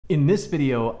In this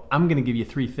video, I'm gonna give you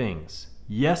three things.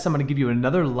 Yes, I'm gonna give you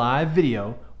another live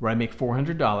video where I make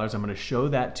 $400. I'm gonna show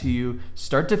that to you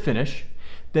start to finish.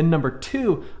 Then number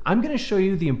two, I'm gonna show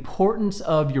you the importance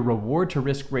of your reward to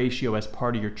risk ratio as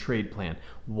part of your trade plan,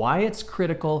 why it's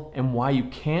critical and why you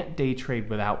can't day trade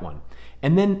without one.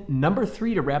 And then number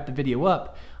three, to wrap the video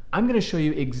up, I'm gonna show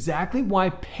you exactly why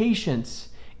patience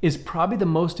is probably the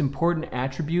most important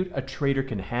attribute a trader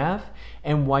can have,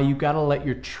 and why you gotta let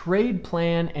your trade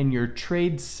plan and your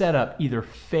trade setup either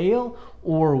fail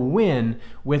or win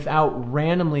without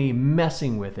randomly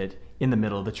messing with it in the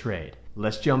middle of the trade.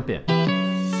 Let's jump in.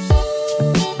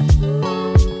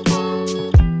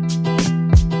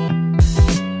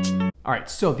 All right,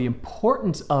 so the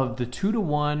importance of the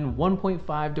 2-to-1,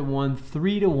 1.5-to-1,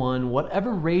 3-to-1, whatever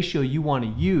ratio you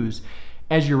wanna use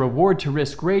as your reward to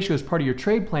risk ratio as part of your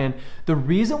trade plan, the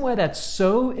reason why that's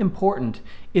so important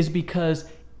is because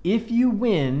if you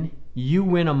win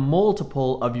a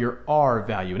multiple of your R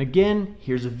value. And again,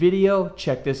 here's a video,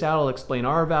 check this out, I'll explain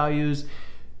R values,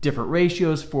 different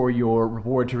ratios for your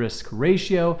reward to risk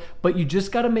ratio, but you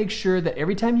just gotta make sure that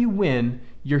every time you win,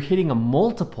 you're hitting a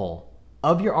multiple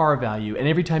of your R value, and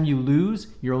every time you lose,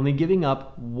 you're only giving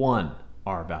up one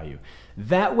R value.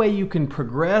 That way you can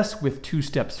progress with 2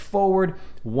 steps forward,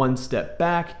 1 step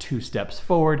back, 2 steps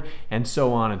forward, and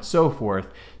so on and so forth,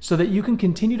 so that you can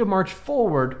continue to march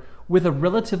forward with a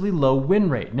relatively low win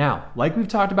rate. Now, like we've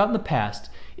talked about in the past,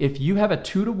 if you have a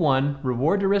 2-to-1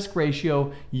 reward to risk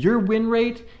ratio, your win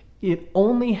rate, it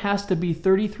only has to be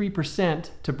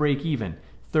 33% to break even.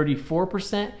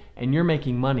 34% and you're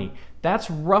making money.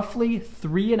 That's roughly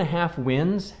 3.5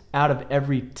 wins out of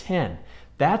every 10.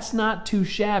 That's not too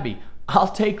shabby.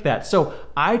 I'll take that. So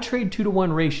I trade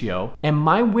 2-to-1 ratio, and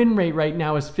my win rate right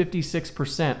now is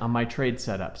 56% on my trade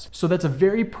setups. So that's a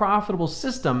very profitable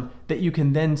system that you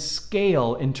can then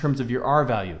scale in terms of your R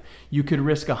value. You could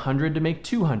risk 100 to make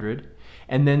 200,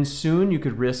 and then soon you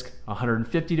could risk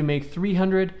 150 to make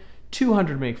 300,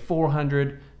 200 to make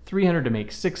 400, 300 to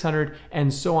make 600,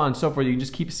 and so on and so forth. You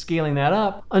just keep scaling that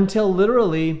up until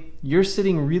literally you're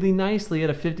sitting really nicely at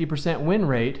a 50% win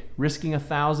rate, risking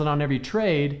 1,000 on every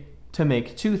trade to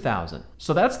make 2,000.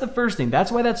 So that's the first thing.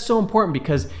 That's why that's so important,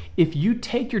 because if you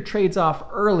take your trades off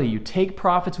early, you take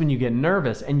profits when you get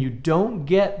nervous, and you don't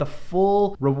get the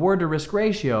full reward to risk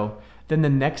ratio, then the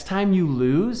next time you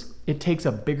lose, it takes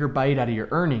a bigger bite out of your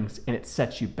earnings and it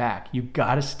sets you back. You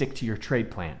gotta stick to your trade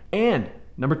plan. And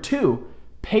number two,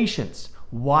 patience.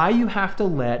 Why you have to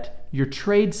let your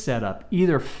trade setup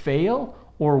either fail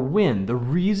or win. The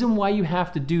reason why you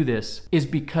have to do this is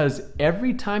because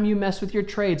every time you mess with your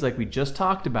trades, like we just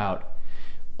talked about,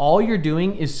 all you're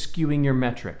doing is skewing your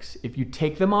metrics. If you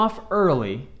take them off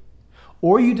early,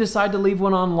 or you decide to leave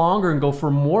one on longer and go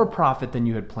for more profit than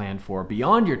you had planned for,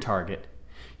 beyond your target,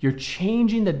 you're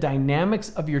changing the dynamics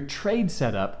of your trade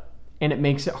setup, and it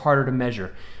makes it harder to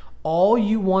measure. All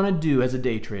you want to do as a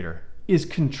day trader is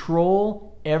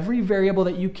control every variable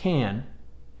that you can,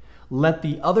 let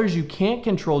the others you can't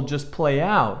control just play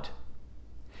out,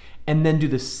 and then do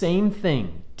the same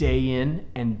thing day in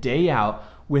and day out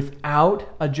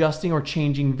without adjusting or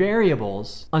changing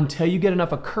variables until you get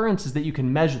enough occurrences that you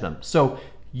can measure them. So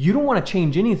you don't want to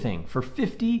change anything for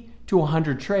 50 to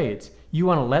 100 trades. You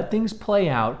want to let things play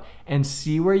out and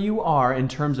see where you are in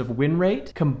terms of win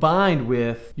rate combined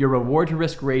with your reward to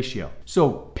risk ratio.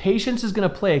 So patience is going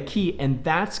to play a key, and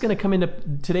that's going to come into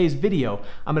today's video.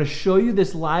 I'm going to show you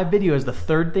this live video as the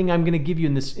third thing I'm going to give you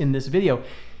in this video.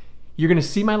 You're going to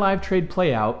see my live trade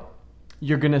play out.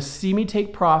 You're going to see me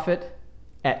take profit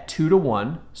at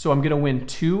 2-to-1. So I'm going to win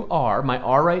 2R. My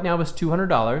R right now is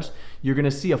 $200. You're going to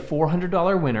see a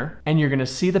 $400 winner, and you're going to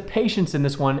see the patience in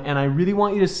this one. And I really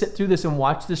want you to sit through this and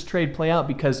watch this trade play out,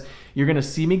 because you're going to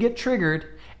see me get triggered,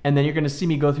 and then you're going to see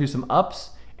me go through some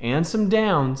ups and some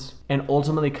downs and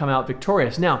ultimately come out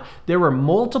victorious. Now, there were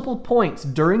multiple points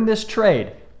during this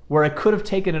trade where I could have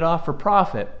taken it off for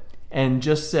profit and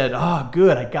just said, oh,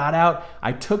 good, I got out,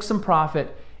 I took some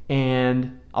profit,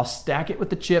 and I'll stack it with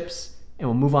the chips and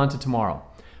we'll move on to tomorrow.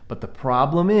 But the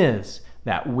problem is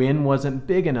that win wasn't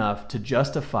big enough to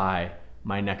justify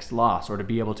my next loss or to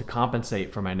be able to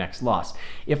compensate for my next loss.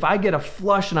 If I get a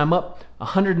flush and I'm up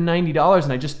 $190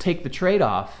 and I just take the trade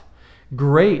off,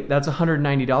 great, that's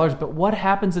 $190, but what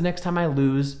happens the next time I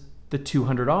lose the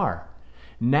 200R?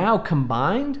 Now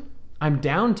combined, I'm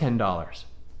down $10.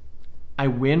 I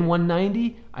win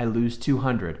 190, I lose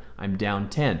 200, I'm down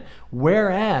 10.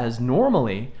 Whereas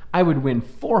normally I would win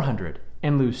 400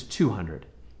 and lose 200,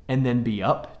 and then be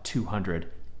up 200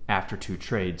 after 2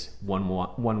 trades, one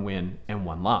win and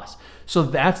 1 loss. So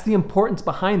that's the importance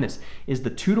behind this, is the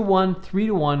 2 to 1, 3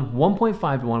 to 1,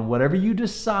 1.5 to 1, whatever you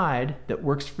decide that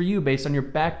works for you based on your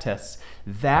back tests.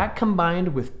 That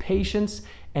combined with patience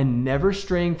and never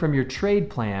straying from your trade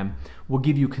plan will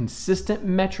give you consistent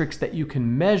metrics that you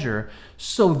can measure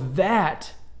so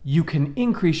that you can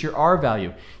increase your R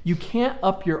value. You can't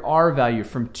up your R value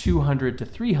from 200 to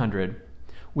 300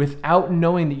 without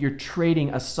knowing that you're trading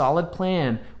a solid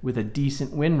plan with a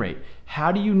decent win rate.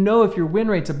 How do you know if your win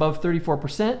rate's above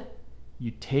 34%?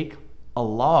 You take a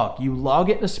log. You log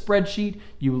it in a spreadsheet,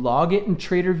 you log it in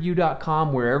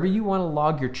traderview.com, wherever you want to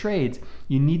log your trades.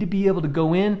 You need to be able to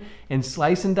go in and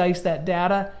slice and dice that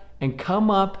data and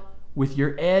come up with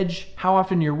your edge, how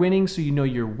often you're winning, so you know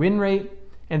your win rate,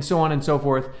 and so on and so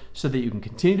forth, so that you can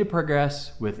continue to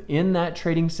progress within that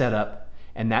trading setup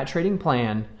and that trading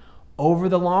plan over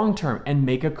the long term and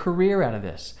make a career out of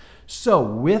this. So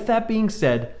with that being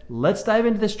said, let's dive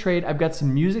into this trade. I've got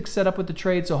some music set up with the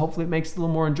trade, so hopefully it makes it a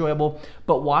little more enjoyable,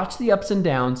 but watch the ups and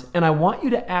downs. And I want you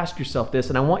to ask yourself this,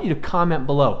 and I want you to comment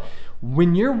below.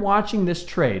 When you're watching this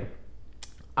trade,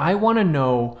 I want to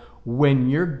know when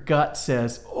your gut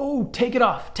says, oh, take it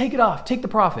off, take the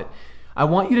profit. I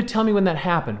want you to tell me when that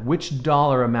happened, which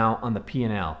dollar amount on the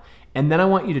P&L. And then I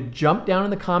want you to jump down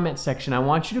in the comment section. I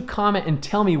want you to comment and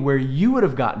tell me where you would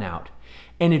have gotten out.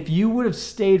 And if you would have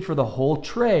stayed for the whole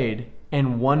trade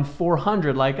and won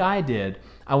 400 like I did,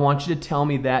 I want you to tell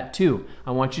me that too.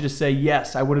 I want you to say,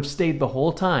 yes, I would have stayed the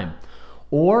whole time.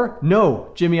 Or,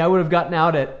 no, Jimmy, I would have gotten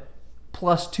out at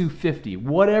plus 250.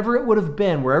 Whatever it would have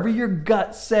been, wherever your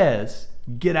gut says,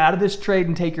 get out of this trade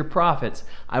and take your profits.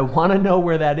 I want to know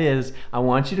where that is. I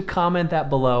want you to comment that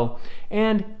below.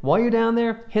 And while you're down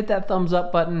there, hit that thumbs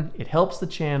up button. It helps the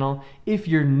channel. If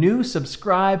you're new,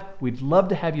 subscribe. We'd love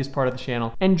to have you as part of the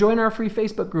channel. And join our free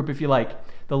Facebook group if you like.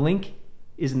 The link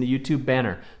is in the YouTube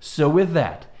banner. So with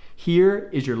that, here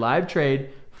is your live trade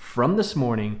from this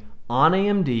morning on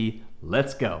AMD.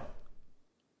 Let's go.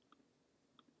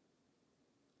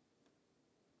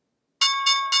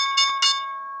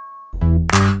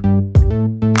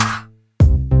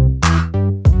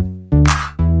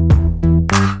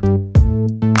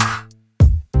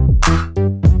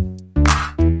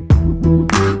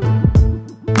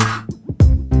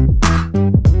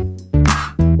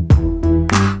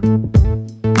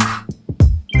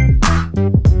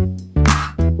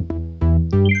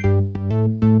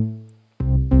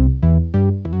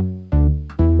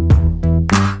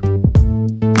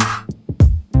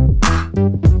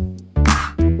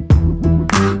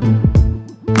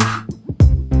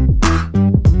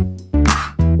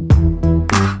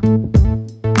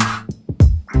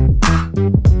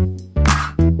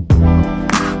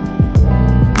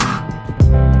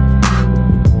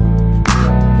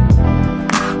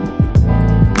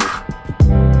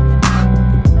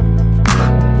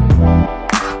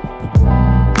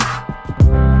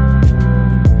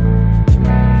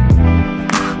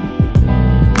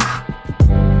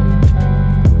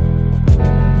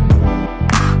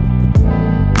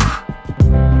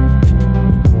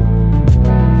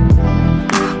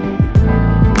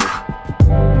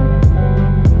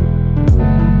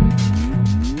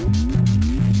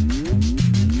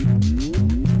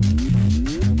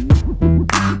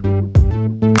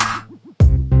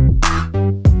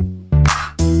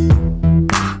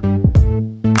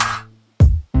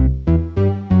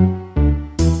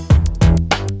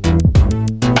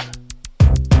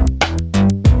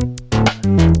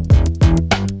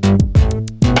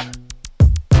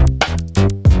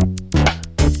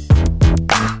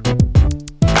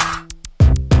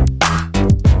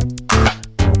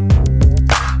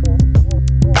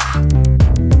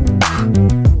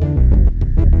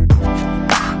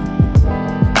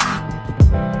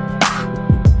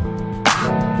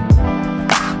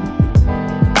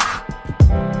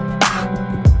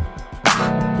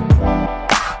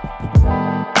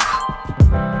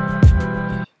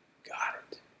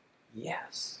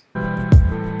 Yes.